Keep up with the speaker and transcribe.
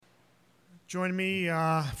Join me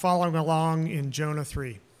following along in Jonah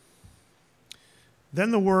 3.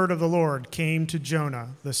 Then the word of the Lord came to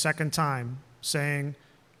Jonah the second time, saying,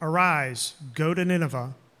 "Arise, go to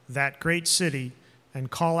Nineveh, that great city,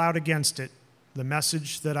 and call out against it the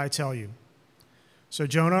message that I tell you." So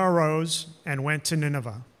Jonah arose and went to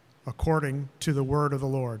Nineveh, according to the word of the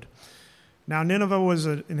Lord. Now Nineveh was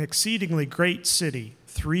an exceedingly great city,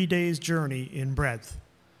 3 days' journey in breadth.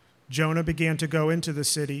 Jonah began to go into the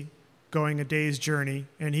city, going a day's journey,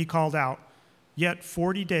 and he called out, "Yet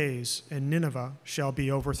 40 days, and Nineveh shall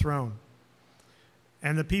be overthrown."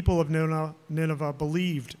 And the people of Nineveh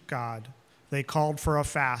believed God. They called for a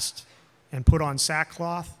fast and put on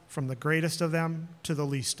sackcloth from the greatest of them to the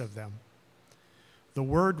least of them. The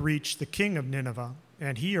word reached the king of Nineveh,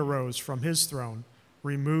 and he arose from his throne,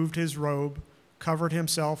 removed his robe, covered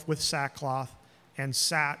himself with sackcloth, and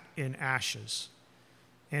sat in ashes.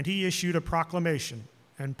 And he issued a proclamation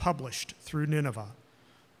and published through Nineveh,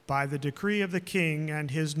 "By the decree of the king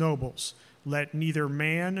and his nobles, let neither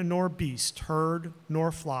man nor beast, herd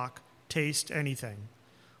nor flock taste anything.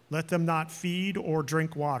 Let them not feed or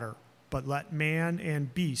drink water, but let man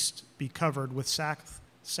and beast be covered with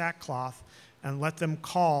sackcloth, and let them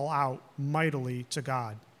call out mightily to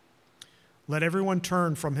God. Let everyone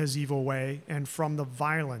turn from his evil way and from the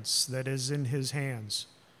violence that is in his hands.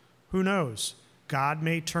 Who knows? God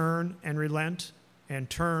may turn and relent and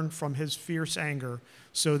turn from his fierce anger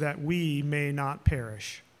so that we may not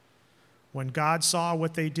perish." When God saw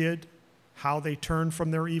what they did, how they turned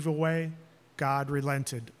from their evil way, God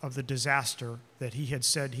relented of the disaster that he had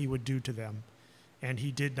said he would do to them, and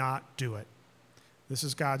he did not do it. This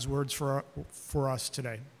is God's words for us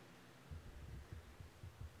today.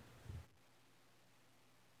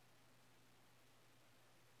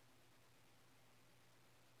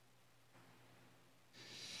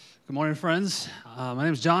 Good morning, friends. My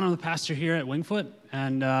name is John. I'm the pastor here at Wingfoot,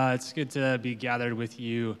 and it's good to be gathered with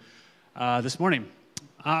you this morning.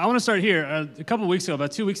 I want to start here. A couple weeks ago,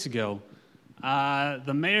 about 2 weeks ago,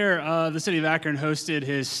 the mayor of the city of Akron hosted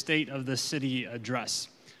his State of the City address.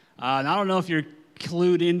 And I don't know if you're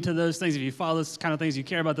clued into those things, if you follow those kind of things, you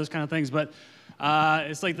care about those kind of things, but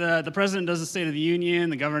it's like the president does the State of the Union,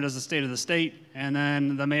 the governor does the State of the State, and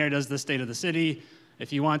then the mayor does the State of the City.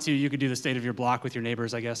 If you want to, you could do the state of your block with your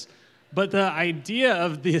neighbors, I guess. But the idea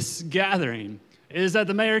of this gathering is that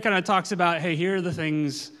the mayor kind of talks about, hey, here are the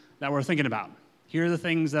things that we're thinking about. Here are the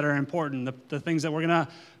things that are important, the things that we're going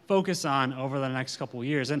to focus on over the next couple of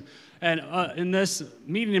years. And in this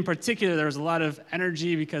meeting in particular, there was a lot of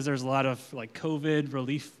energy because there's a lot of like COVID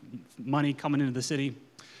relief money coming into the city.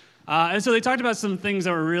 And so they talked about some things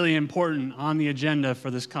that were really important on the agenda for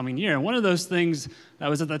this coming year. And one of those things that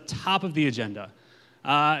was at the top of the agenda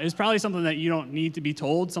is probably something that you don't need to be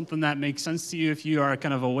told, something that makes sense to you if you are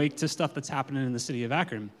kind of awake to stuff that's happening in the city of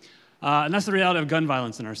Akron. And that's the reality of gun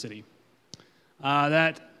violence in our city.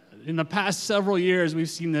 That in the past several years, we've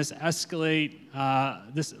seen this escalate,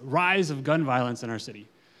 this rise of gun violence in our city.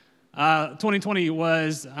 2020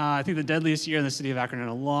 was, I think, the deadliest year in the city of Akron in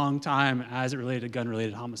a long time as it related to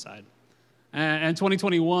gun-related homicide. And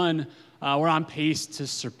 2021, we're on pace to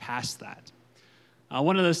surpass that.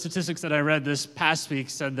 One of the statistics that I read this past week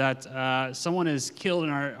said that someone is killed in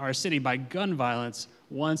our city by gun violence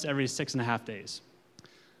once every 6.5 days,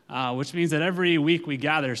 which means that every week we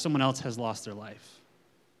gather, someone else has lost their life.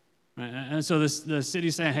 Right? And so the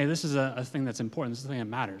city's saying, hey, this is a thing that's important. This is a thing that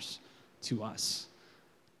matters to us.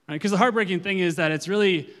 Because the heartbreaking thing is that it's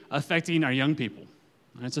really affecting our young people.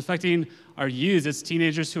 And it's affecting our youth. It's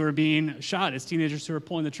teenagers who are being shot. It's teenagers who are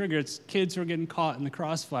pulling the trigger. It's kids who are getting caught in the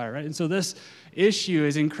crossfire, right? And so this issue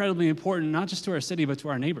is incredibly important, not just to our city, but to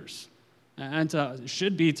our neighbors. And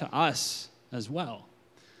should be to us as well.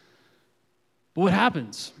 But what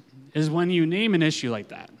happens is when you name an issue like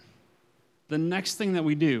that, the next thing that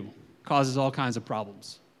we do causes all kinds of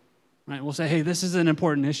problems. Right? We'll say, hey, this is an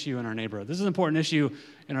important issue in our neighborhood. This is an important issue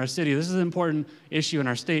in our city. This is an important issue in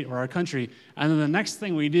our state or our country. And then the next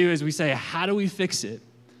thing we do is we say, how do we fix it?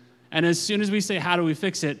 And as soon as we say, how do we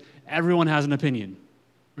fix it, everyone has an opinion.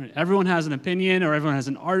 Right? Everyone has an opinion, or everyone has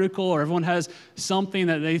an article, or everyone has something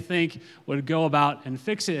that they think would go about and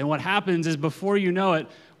fix it. And what happens is before you know it,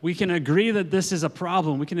 we can agree that this is a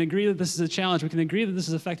problem. We can agree that this is a challenge. We can agree that this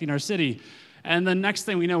is affecting our city. And the next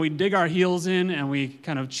thing we know, we dig our heels in and we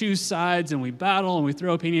kind of choose sides and we battle and we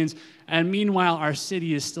throw opinions. And meanwhile, our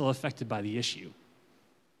city is still affected by the issue.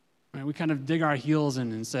 Right? We kind of dig our heels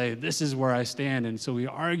in and say, this is where I stand. And so we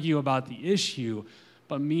argue about the issue,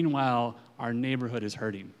 but meanwhile, our neighborhood is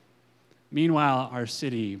hurting. Meanwhile, our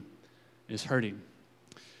city is hurting.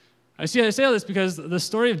 I say all this because the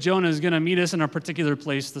story of Jonah is going to meet us in a particular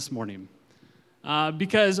place this morning.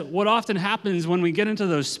 Because what often happens when we get into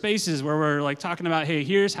those spaces where we're like talking about, hey,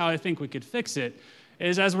 here's how I think we could fix it,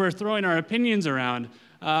 is as we're throwing our opinions around,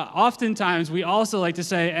 oftentimes we also like to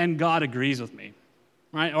say, and God agrees with me,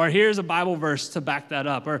 right? Or here's a Bible verse to back that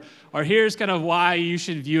up, or here's kind of why you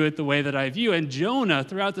should view it the way that I view. And Jonah,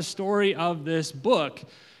 throughout the story of this book,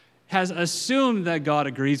 has assumed that God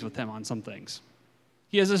agrees with him on some things.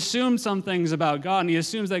 He has assumed some things about God, and he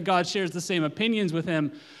assumes that God shares the same opinions with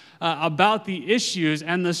him about the issues,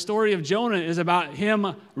 and the story of Jonah is about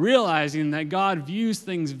him realizing that God views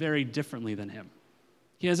things very differently than him.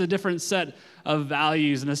 He has a different set of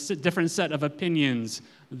values and a different set of opinions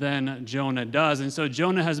than Jonah does, and so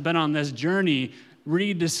Jonah has been on this journey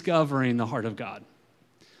rediscovering the heart of God.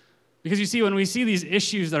 Because you see, when we see these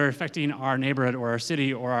issues that are affecting our neighborhood or our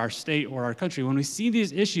city or our state or our country, when we see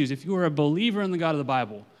these issues, if you are a believer in the God of the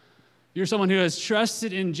Bible, you're someone who has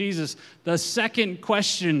trusted in Jesus, the second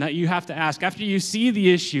question that you have to ask after you see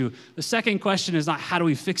the issue, the second question is not how do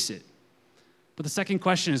we fix it? But the second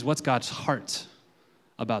question is what's God's heart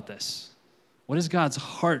about this? What is God's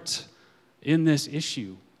heart in this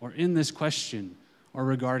issue or in this question or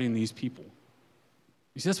regarding these people?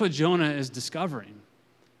 You see, that's what Jonah is discovering,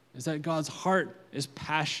 is that God's heart is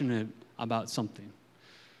passionate about something.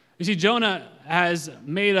 You see, Jonah has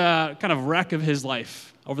made a kind of wreck of his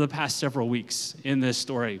life over the past several weeks in this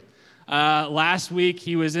story. Last week,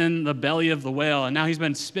 he was in the belly of the whale, and now he's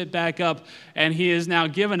been spit back up, and he is now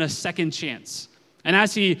given a second chance. And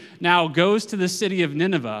as he now goes to the city of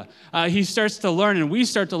Nineveh, he starts to learn, and we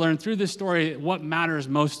start to learn through this story what matters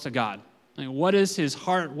most to God. Like, what is his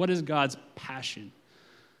heart? What is God's passion?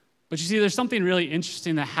 But you see, there's something really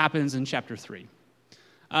interesting that happens in chapter 3.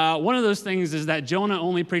 One of those things is that Jonah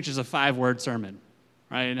only preaches a 5-word sermon,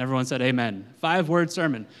 right? And everyone said amen. 5-word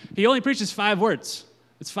sermon. He only preaches 5 words.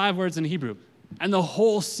 It's 5 words in Hebrew. And the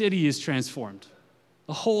whole city is transformed.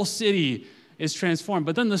 The whole city is transformed.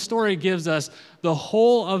 But then the story gives us the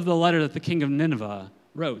whole of the letter that the king of Nineveh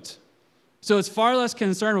wrote. So it's far less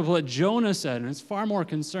concerned with what Jonah said, and it's far more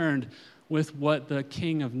concerned with what the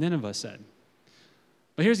king of Nineveh said.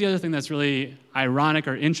 But here's the other thing that's really ironic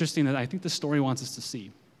or interesting that I think the story wants us to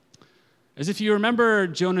see. Is if you remember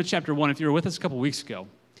Jonah chapter 1, if you were with us a couple weeks ago,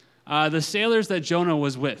 the sailors that Jonah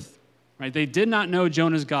was with, right, they did not know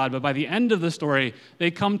Jonah's God, but by the end of the story, they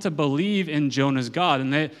come to believe in Jonah's God.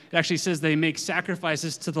 And it actually says they make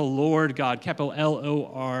sacrifices to the Lord God, capital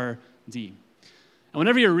L-O-R-D. And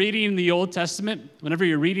whenever you're reading the Old Testament, whenever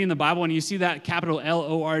you're reading the Bible and you see that capital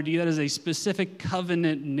L-O-R-D, that is a specific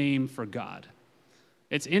covenant name for God.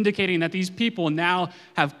 It's indicating that these people now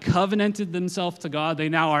have covenanted themselves to God. They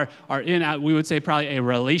now are in, we would say, probably a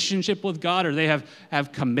relationship with God, or they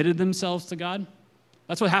have committed themselves to God.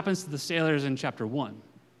 That's what happens to the sailors in chapter 1.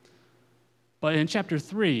 But in chapter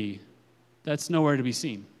 3, that's nowhere to be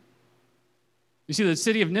seen. You see, the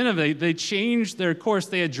city of Nineveh, they changed their course.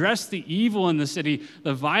 They address the evil in the city,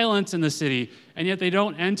 the violence in the city, and yet they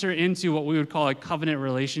don't enter into what we would call a covenant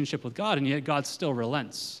relationship with God, and yet God still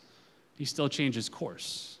relents. He still changes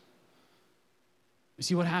course. You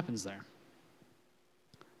see what happens there?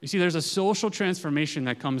 You see, there's a social transformation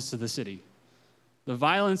that comes to the city. The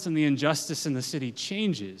violence and the injustice in the city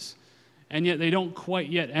changes, and yet they don't quite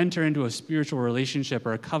yet enter into a spiritual relationship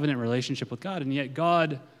or a covenant relationship with God, and yet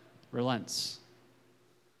God relents.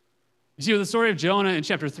 You see, what the story of Jonah in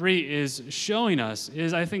chapter 3 is showing us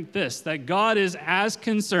is, I think, this, that God is as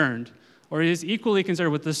concerned, or is equally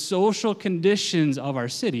concerned with the social conditions of our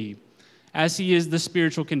city as he is the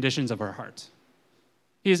spiritual conditions of our heart.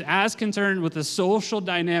 He is as concerned with the social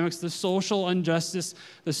dynamics, the social injustice,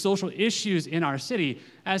 the social issues in our city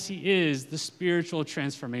as he is the spiritual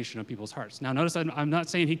transformation of people's hearts. Now, notice I'm not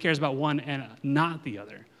saying he cares about one and not the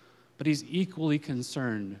other, but he's equally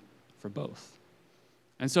concerned for both.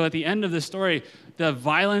 And so at the end of the story, the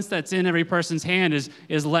violence that's in every person's hand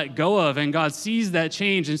is let go of, and God sees that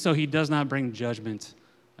change, and so he does not bring judgment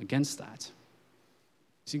against that.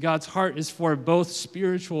 See, God's heart is for both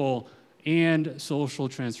spiritual and social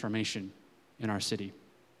transformation in our city.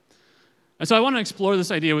 And so I want to explore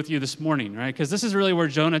this idea with you this morning, right? Because this is really where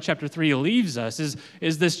Jonah chapter 3 leaves us,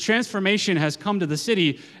 is this transformation has come to the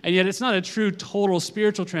city, and yet it's not a true total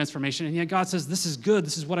spiritual transformation, and yet God says, this is good,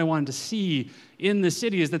 this is what I wanted to see in the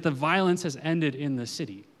city, is that the violence has ended in the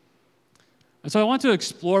city. And so I want to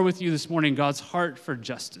explore with you this morning God's heart for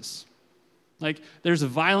justice. Like, there's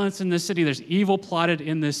violence in this city, there's evil plotted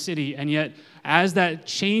in this city, and yet as that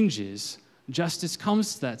changes, justice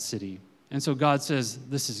comes to that city. And so God says,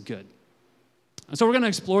 this is good. And so we're going to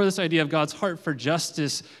explore this idea of God's heart for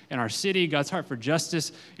justice in our city, God's heart for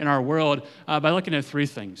justice in our world, by looking at 3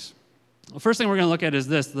 things. The first thing we're going to look at is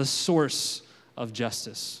this, the source of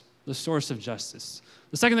justice, the source of justice.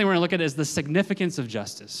 The second thing we're going to look at is the significance of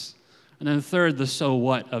justice. And then the third, the so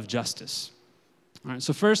what of justice. All right,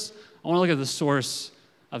 so first, I want to look at the source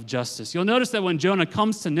of justice. You'll notice that when Jonah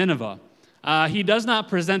comes to Nineveh, he does not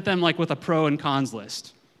present them like with a pro and cons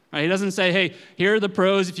list. Right? He doesn't say, hey, here are the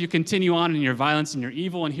pros if you continue on in your violence and your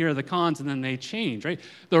evil, and here are the cons, and then they change. Right?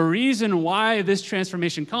 The reason why this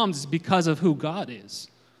transformation comes is because of who God is.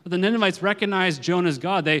 The Ninevites recognize Jonah's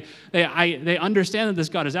God. They understand that this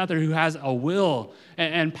God is out there who has a will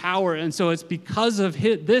and power, and so it's because of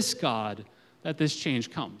this God that this change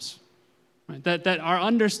comes. Right? That our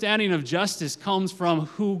understanding of justice comes from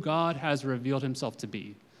who God has revealed himself to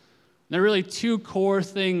be. There are really two core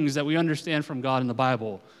things that we understand from God in the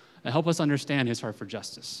Bible that help us understand his heart for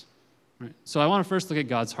justice. Right? So I want to first look at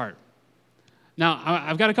God's heart. Now,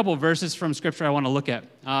 I've got a couple of verses from Scripture I want to look at.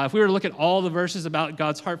 If we were to look at all the verses about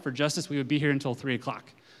God's heart for justice, we would be here until 3 o'clock.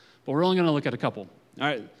 But we're only going to look at a couple. All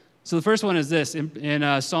right. So the first one is this.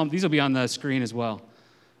 In Psalm, these will be on the screen as well.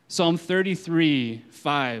 Psalm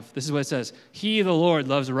 33:5. This is what it says. He, the Lord,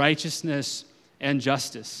 loves righteousness and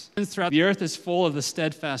justice. And throughout the earth is full of the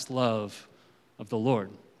steadfast love of the Lord.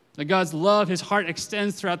 That God's love, his heart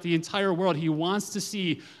extends throughout the entire world. He wants to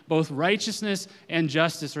see both righteousness and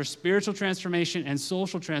justice, or spiritual transformation and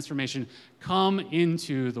social transformation, come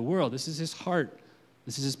into the world. This is his heart.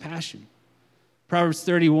 This is his passion. Proverbs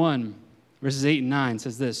 31, verses 8 and 9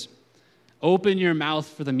 says this, open your mouth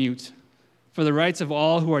for the mute, for the rights of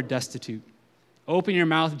all who are destitute. Open your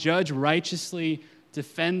mouth, judge righteously,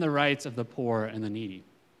 defend the rights of the poor and the needy.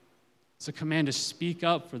 It's a command to speak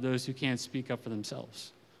up for those who can't speak up for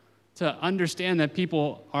themselves, to understand that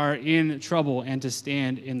people are in trouble and to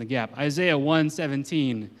stand in the gap. Isaiah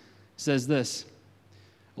 1:17 says this,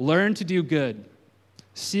 learn to do good,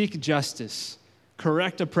 seek justice,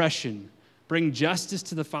 correct oppression, bring justice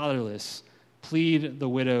to the fatherless, plead the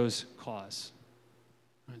widow's cause.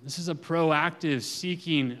 This is a proactive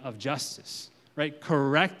seeking of justice, right?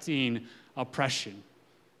 Correcting oppression,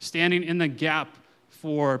 standing in the gap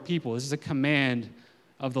for people. This is a command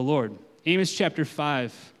of the Lord. Amos chapter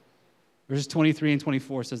 5, verses 23 and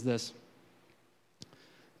 24 says this,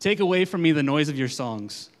 take away from me the noise of your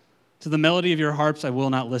songs. To the melody of your harps I will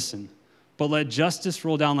not listen, but let justice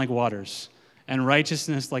roll down like waters and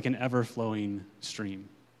righteousness like an ever-flowing stream.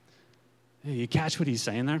 Hey, you catch what he's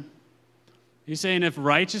saying there? He's saying if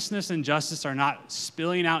righteousness and justice are not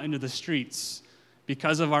spilling out into the streets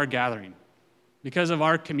because of our gathering, because of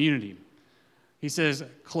our community, he says,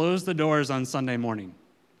 close the doors on Sunday morning.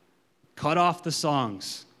 Cut off the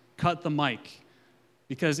songs. Cut the mic.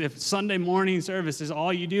 Because if Sunday morning service is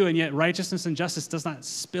all you do, and yet righteousness and justice does not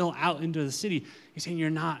spill out into the city, he's saying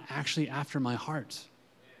you're not actually after my heart.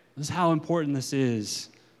 This is how important this is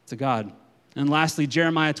to God. And lastly,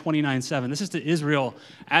 Jeremiah 29:7. This is to Israel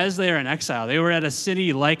as they are in exile. They were at a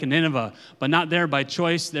city like Nineveh, but not there by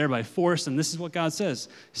choice, there by force. And this is what God says.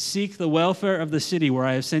 Seek the welfare of the city where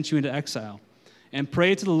I have sent you into exile, and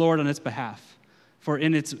pray to the Lord on its behalf. For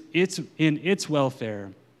in its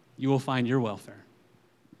welfare, you will find your welfare.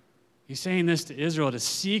 He's saying this to Israel, to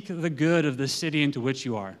seek the good of the city into which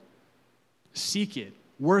you are. Seek it.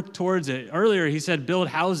 Work towards it. Earlier, he said build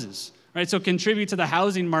houses. Right? So contribute to the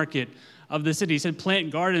housing market of the city. He said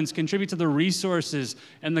plant gardens, contribute to the resources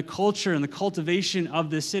and the culture and the cultivation of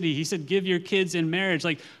the city. He said give your kids in marriage.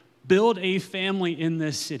 Like, build a family in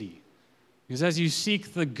this city. Because as you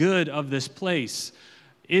seek the good of this place,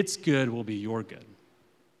 its good will be your good.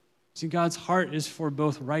 See, God's heart is for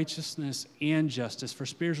both righteousness and justice, for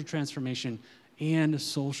spiritual transformation and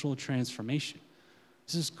social transformation.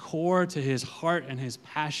 This is core to his heart and his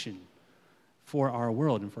passion for our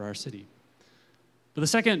world and for our city. But the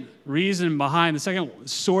second reason behind, the second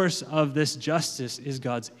source of this justice is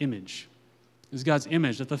God's image. Is God's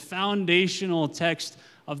image. That the foundational text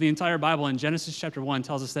of the entire Bible in Genesis chapter 1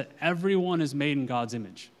 tells us that everyone is made in God's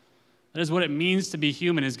image. That is what it means to be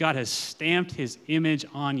human, is God has stamped his image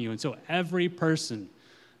on you. And so every person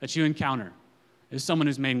that you encounter is someone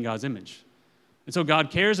who's made in God's image. And so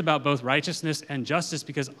God cares about both righteousness and justice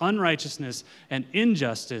because unrighteousness and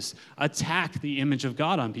injustice attack the image of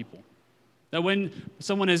God on people. That when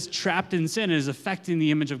someone is trapped in sin, it is affecting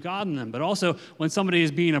the image of God in them. But also, when somebody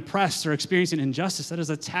is being oppressed or experiencing injustice, that is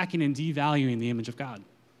attacking and devaluing the image of God.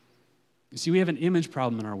 You see, we have an image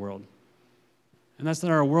problem in our world. And that's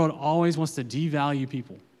that our world always wants to devalue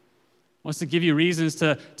people, wants to give you reasons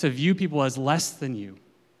to view people as less than you,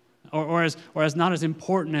 or as not as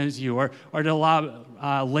important as you, or to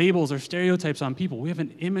allow labels or stereotypes on people. We have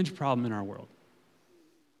an image problem in our world.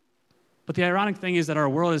 But the ironic thing is that our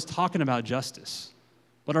world is talking about justice,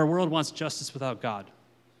 but our world wants justice without God.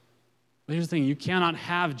 But here's the thing, you cannot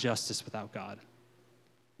have justice without God.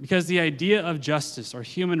 Because the idea of justice or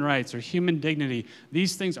human rights or human dignity,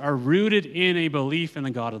 these things are rooted in a belief in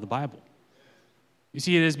the God of the Bible. You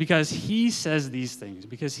see, it is because he says these things,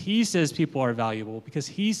 because he says people are valuable, because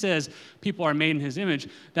he says people are made in his image,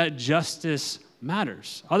 that justice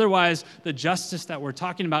matters. Otherwise, the justice that we're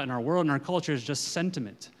talking about in our world and our culture is just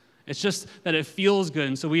sentiment. It's just that it feels good,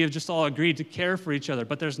 and so we have just all agreed to care for each other,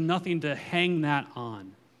 but there's nothing to hang that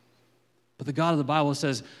on. But the God of the Bible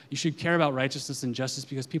says you should care about righteousness and justice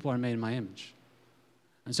because people are made in my image.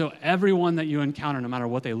 And so everyone that you encounter, no matter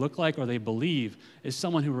what they look like or they believe, is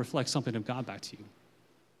someone who reflects something of God back to you.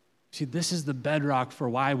 See, this is the bedrock for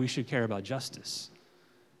why we should care about justice,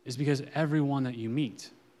 is because everyone that you meet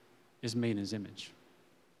is made in his image.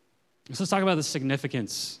 So let's talk about the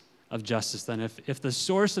significance of justice then. If the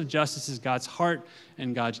source of justice is God's heart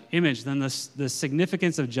and God's image, then the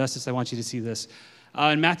significance of justice, I want you to see this.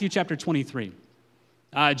 In Matthew chapter 23,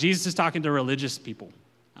 Jesus is talking to religious people,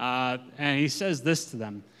 and he says this to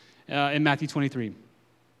them in Matthew 23.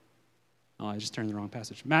 Oh, I just turned the wrong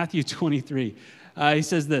passage. Matthew 23. He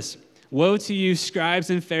says this, "Woe to you, scribes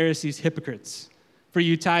and Pharisees, hypocrites, for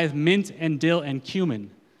you tithe mint and dill and cumin,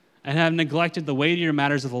 and have neglected the weightier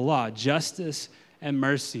matters of the law, justice and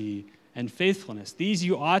mercy and faithfulness. These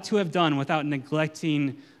you ought to have done without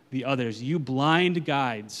neglecting the others. You blind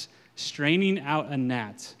guides, straining out a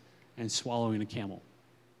gnat and swallowing a camel."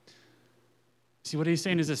 See, what he's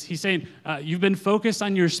saying is this. He's saying, you've been focused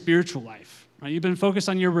on your spiritual life, right? You've been focused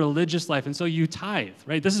on your religious life, and so you tithe,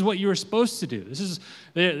 right? This is what you were supposed to do. This is,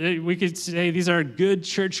 we could say these are good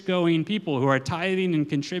church-going people who are tithing and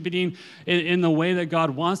contributing in the way that God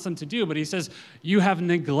wants them to do. But he says, you have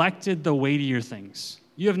neglected the weightier things.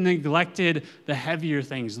 You have neglected the heavier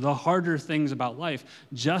things, the harder things about life,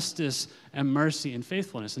 justice and mercy and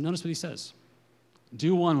faithfulness. And notice what he says.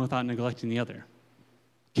 Do one without neglecting the other.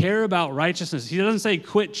 Care about righteousness. He doesn't say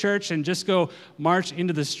quit church and just go march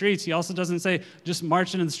into the streets. He also doesn't say just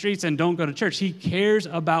march into the streets and don't go to church. He cares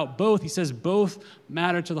about both. He says both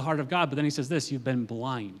matter to the heart of God. But then he says this, you've been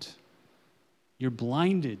blind. You're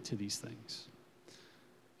blinded to these things.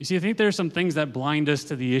 You see, I think there are some things that blind us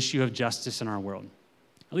to the issue of justice in our world.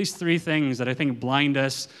 At least three things that I think blind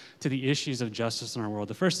us to the issues of justice in our world.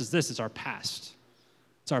 The first is this, it's our past.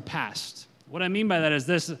 It's our past. What I mean by that is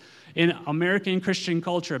this, in American Christian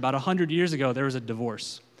culture, about 100 years ago, there was a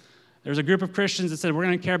divorce. There was a group of Christians that said, we're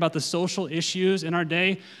going to care about the social issues in our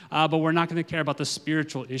day, but we're not going to care about the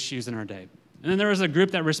spiritual issues in our day. And then there was a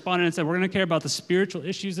group that responded and said, we're going to care about the spiritual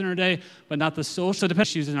issues in our day, but not the social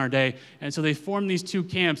issues in our day. And so they formed these two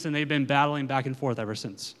camps, and they've been battling back and forth ever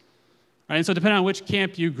since. Right? And so depending on which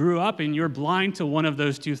camp you grew up in, you're blind to one of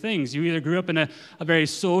those two things. You either grew up in a very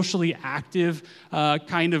socially active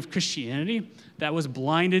kind of Christianity that was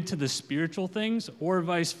blinded to the spiritual things, or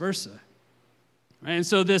vice versa. Right? And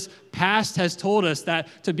so this past has told us that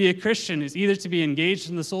to be a Christian is either to be engaged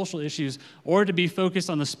in the social issues or to be focused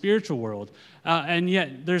on the spiritual world. And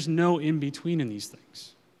yet there's no in-between in these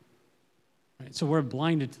things. Right? So we're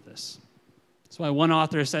blinded to this. That's why one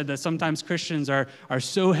author said that sometimes Christians are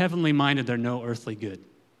so heavenly minded they're no earthly good.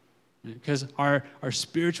 Because our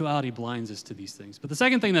spirituality blinds us to these things. But the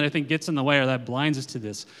second thing that I think gets in the way or that blinds us to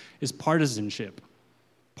this is partisanship.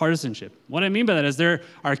 Partisanship. What I mean by that is there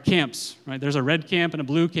are camps, right? There's a red camp and a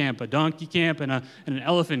blue camp, a donkey camp and an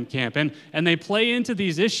elephant camp. And they play into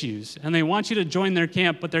these issues, and they want you to join their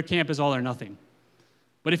camp, but their camp is all or nothing.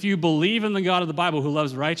 But if you believe in the God of the Bible who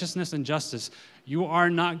loves righteousness and justice, you are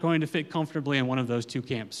not going to fit comfortably in one of those two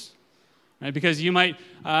camps. Right? Because you might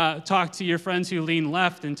talk to your friends who lean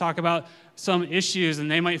left and talk about some issues, and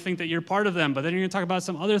they might think that you're part of them, but then you're going to talk about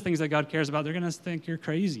some other things that God cares about. They're going to think you're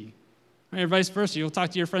crazy. Right? Or vice versa. You'll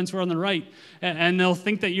talk to your friends who are on the right, and they'll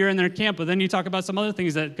think that you're in their camp, but then you talk about some other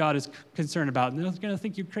things that God is concerned about, and they're going to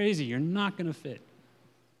think you're crazy. You're not going to fit.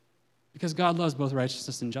 Because God loves both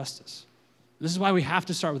righteousness and justice. This is why we have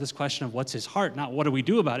to start with this question of what's his heart, not what do we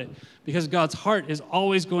do about it, because God's heart is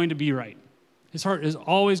always going to be right. His heart is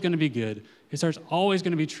always going to be good. His heart's always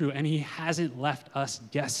going to be true, and he hasn't left us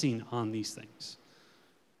guessing on these things.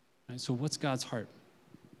 Right, so what's God's heart?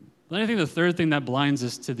 Then I think the third thing that blinds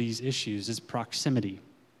us to these issues is proximity.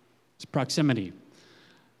 It's proximity.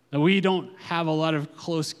 That we don't have a lot of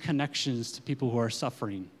close connections to people who are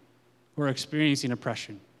suffering, who are experiencing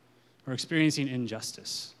oppression, who are experiencing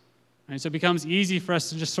injustice. Right? So it becomes easy for us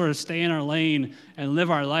to just sort of stay in our lane and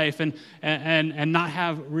live our life and not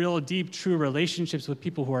have real, deep, true relationships with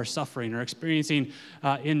people who are suffering or experiencing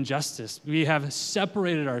injustice. We have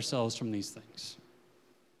separated ourselves from these things.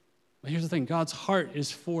 But here's the thing, God's heart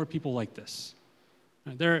is for people like this.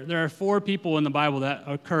 There are 4 people in the Bible that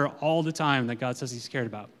occur all the time that God says he's cared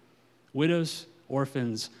about. Widows,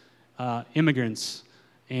 orphans, immigrants,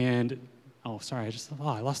 and, I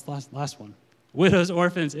lost the last one. Widows,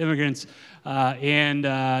 orphans, immigrants, and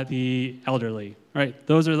the elderly, right?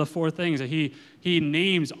 Those are the 4 things that he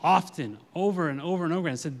names often, over and over and over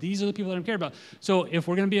again, and said, these are the people that I'm cared about. So if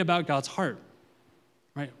we're going to be about God's heart,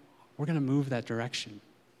 right, we're going to move that direction.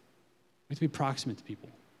 We have to be proximate to people.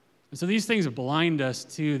 And so these things blind us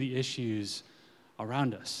to the issues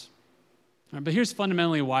around us. Right, but here's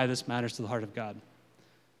fundamentally why this matters to the heart of God.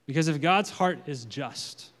 Because if God's heart is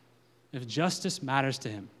just, if justice matters to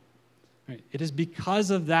him, right, it is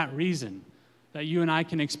because of that reason that you and I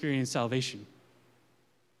can experience salvation.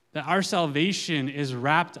 That our salvation is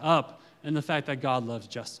wrapped up in the fact that God loves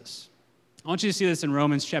justice. I want you to see this in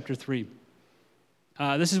Romans chapter 3.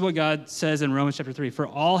 This is what God says in Romans chapter 3. For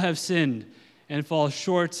all have sinned and fall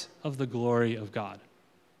short of the glory of God.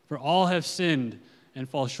 For all have sinned and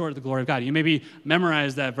fall short of the glory of God. You maybe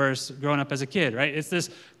memorized that verse growing up as a kid, right? It's this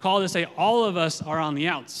call to say all of us are on the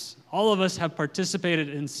outs. All of us have participated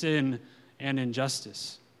in sin and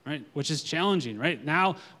injustice, right? Which is challenging, right?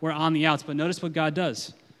 Now we're on the outs, but notice what God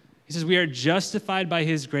does. He says we are justified by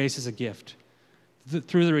his grace as a gift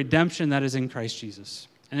through the redemption that is in Christ Jesus.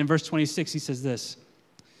 And in verse 26, he says this,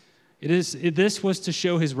 this was to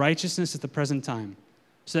show his righteousness at the present time,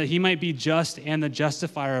 so that he might be just and the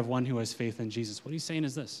justifier of one who has faith in Jesus. What he's saying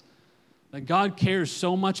is this, that God cares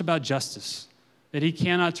so much about justice that he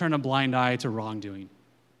cannot turn a blind eye to wrongdoing.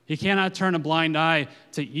 He cannot turn a blind eye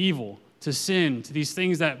to evil, to sin, to these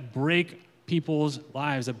things that break people's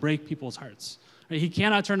lives, that break people's hearts. He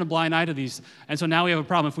cannot turn a blind eye to these. And so now we have a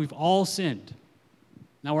problem. If we've all sinned,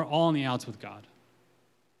 now we're all on the outs with God.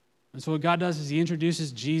 And so what God does is he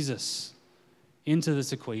introduces Jesus into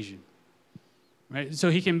this equation. Right? So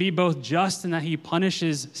he can be both just in that he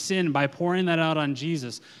punishes sin by pouring that out on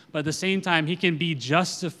Jesus, but at the same time, he can be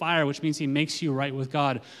justifier, which means he makes you right with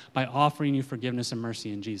God by offering you forgiveness and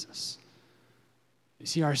mercy in Jesus. You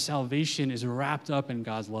see, our salvation is wrapped up in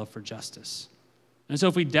God's love for justice. And so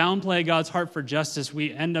if we downplay God's heart for justice,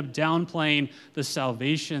 we end up downplaying the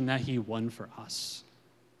salvation that he won for us.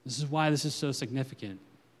 This is why this is so significant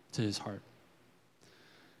to his heart.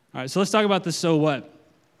 All right, so let's talk about the so what.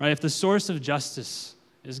 Right? If the source of justice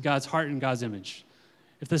is God's heart and God's image,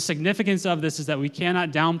 if the significance of this is that we cannot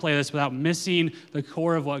downplay this without missing the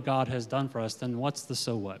core of what God has done for us, then what's the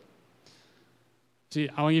so what? See,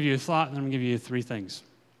 I want to give you a thought, and then I'm going to give you 3 things.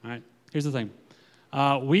 All right? Here's the thing.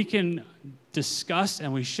 We can discuss,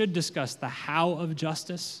 and we should discuss, the how of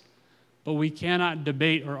justice, but we cannot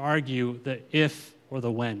debate or argue the if or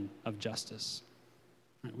the when of justice.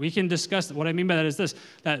 We can discuss, what I mean by that is this,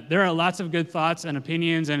 that there are lots of good thoughts and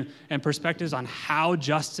opinions and perspectives on how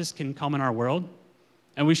justice can come in our world,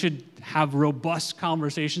 and we should have robust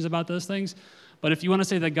conversations about those things. But if you want to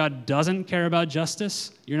say that God doesn't care about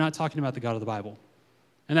justice, you're not talking about the God of the Bible.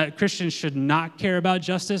 And that Christians should not care about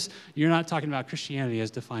justice, you're not talking about Christianity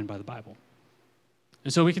as defined by the Bible.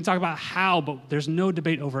 And so we can talk about how, but there's no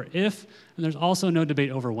debate over if, and there's also no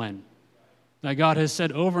debate over when. That God has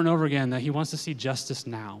said over and over again that he wants to see justice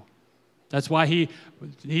now. That's why he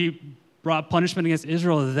brought punishment against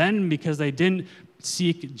Israel then, because they didn't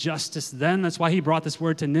seek justice then. That's why he brought this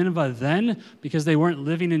word to Nineveh then, because they weren't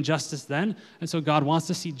living in justice then. And so God wants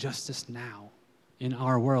to see justice now in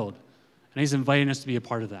our world. And he's inviting us to be a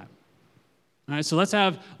part of that. All right, so let's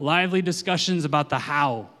have lively discussions about the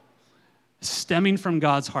how, stemming from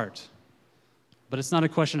God's heart. But it's not a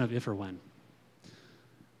question of if or when.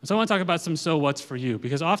 So I want to talk about some so what's for you,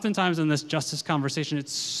 because oftentimes in this justice conversation,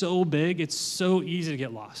 it's so big, it's so easy to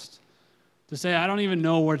get lost. To say, I don't even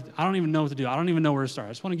know what to do. I don't even know where to start. I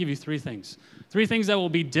just want to give you 3 things. 3 things that will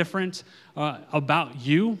be different about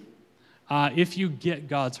you if you get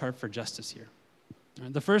God's heart for justice here.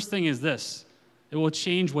 The first thing is this. It will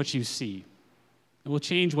change what you see. It will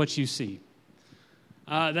change what you see.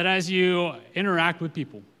 That as you interact with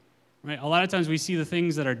people, right? A lot of times we see the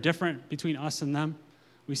things that are different between us and them.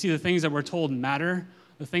 We see the things that we're told matter,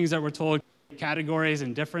 the things that we're told categories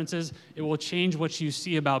and differences. It will change what you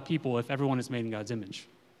see about people if everyone is made in God's image.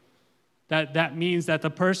 That means that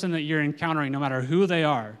the person that you're encountering, no matter who they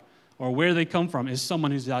are or where they come from, is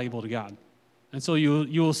someone who's valuable to God. And so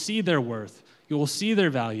you will see their worth, you will see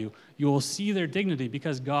their value, you will see their dignity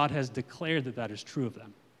because God has declared that that is true of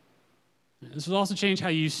them. This will also change how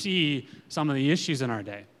you see some of the issues in our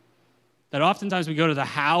day. That oftentimes we go to the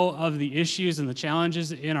how of the issues and the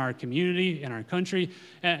challenges in our community, in our country,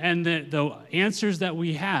 and the answers that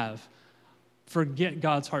we have forget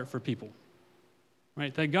God's heart for people.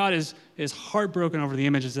 Right? That God is heartbroken over the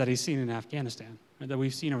images that he's seen in Afghanistan. right, that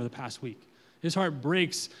we've seen over the past week. His heart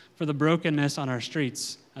breaks for the brokenness on our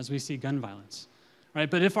streets as we see gun violence. Right?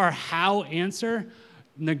 But if our how answer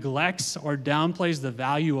neglects or downplays the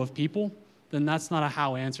value of people, then that's not a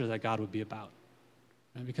how answer that God would be about.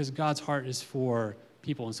 Right? Because God's heart is for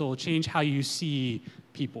people, and so it will change how you see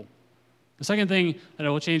people. The second thing that it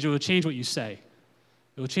will change what you say.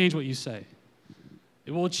 It will change what you say.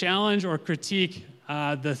 It will challenge or critique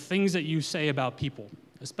the things that you say about people,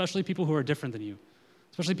 especially people who are different than you,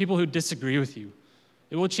 especially people who disagree with you.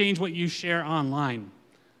 It will change what you share online.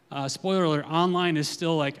 Spoiler alert, online is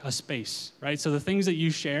still like a space, right? So the things that you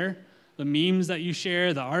share, the memes that you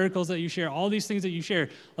share, the articles that you share, all these things that you share,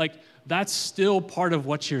 like that's still part of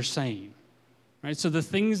what you're saying, right? So the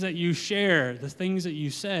things that you share, the things that you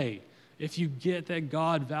say, if you get that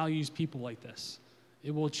God values people like this,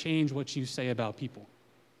 it will change what you say about people.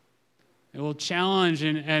 It will challenge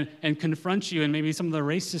and confront you in maybe some of the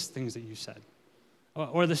racist things that you said,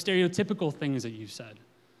 or the stereotypical things that you said,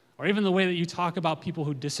 or even the way that you talk about people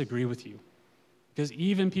who disagree with you. Because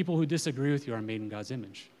even people who disagree with you are made in God's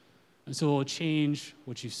image. And so it will change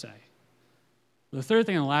what you say. The third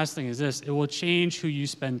thing and the last thing is this: it will change who you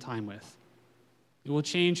spend time with. It will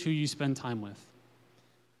change who you spend time with.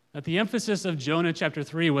 At the emphasis of Jonah chapter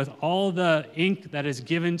 3, with all the ink that is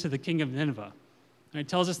given to the king of Nineveh, it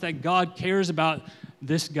tells us that God cares about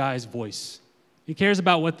this guy's voice. He cares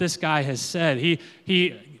about what this guy has said.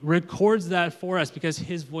 He records that for us because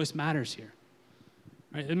his voice matters here.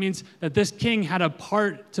 Right? It means that this king had a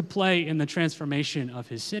part to play in the transformation of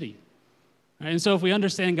his city. Right? And so if we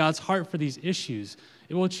understand God's heart for these issues,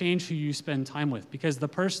 it will change who you spend time with, because the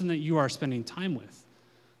person that you are spending time with,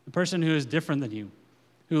 the person who is different than you,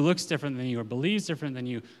 who looks different than you or believes different than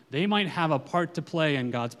you, they might have a part to play in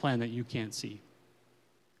God's plan that you can't see.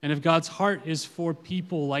 And if God's heart is for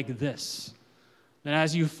people like this, then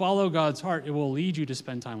as you follow God's heart, it will lead you to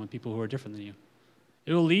spend time with people who are different than you.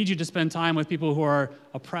 It will lead you to spend time with people who are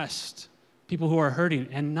oppressed, people who are hurting,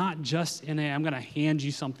 and not just in a I'm going to hand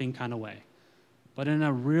you something kind of way, but in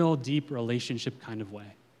a real deep relationship kind of way.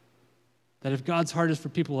 That if God's heart is for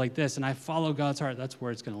people like this, and I follow God's heart, that's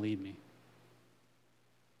where it's going to lead me.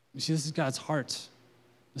 You see, this is God's heart.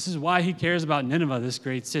 This is why he cares about Nineveh, this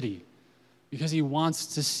great city, because he wants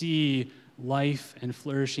to see life and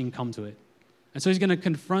flourishing come to it. And so he's going to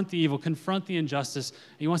confront the evil, confront the injustice,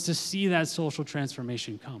 and he wants to see that social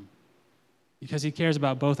transformation come, because he cares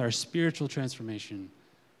about both our spiritual transformation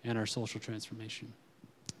and our social transformation.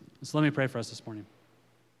 So let me pray for us this morning.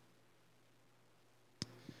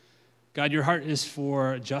 God, your heart is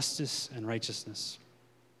for justice and righteousness.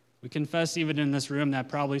 We confess even in this room that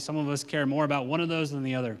probably some of us care more about one of those than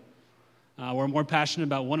the other. We're more passionate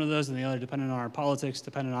about one of those than the other, depending on our politics,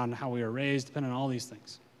 depending on how we were raised, depending on all these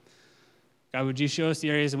things. God, would you show us the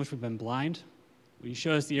areas in which we've been blind? Would you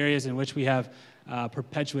show us the areas in which we have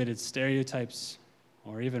perpetuated stereotypes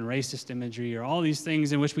or even racist imagery or all these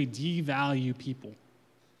things in which we devalue people?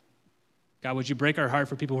 God, would you break our heart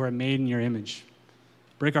for people who are made in your image?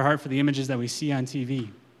 Break our heart for the images that we see on TV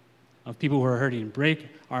of people who are hurting. Break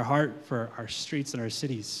our heart for our streets and our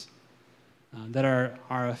cities that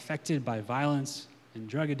are affected by violence and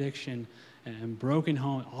drug addiction and broken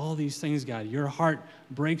home, all these things, God. Your heart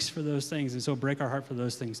breaks for those things, and so break our heart for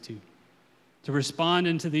those things too. To respond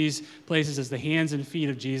into these places as the hands and feet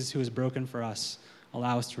of Jesus who is broken for us,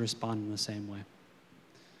 allow us to respond in the same way.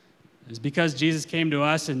 It's because Jesus came to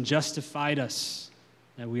us and justified us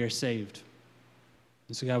that we are saved.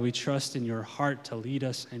 And so, God, we trust in your heart to lead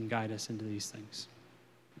us and guide us into these things.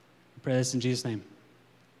 We pray this in Jesus' name.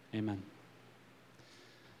 Amen.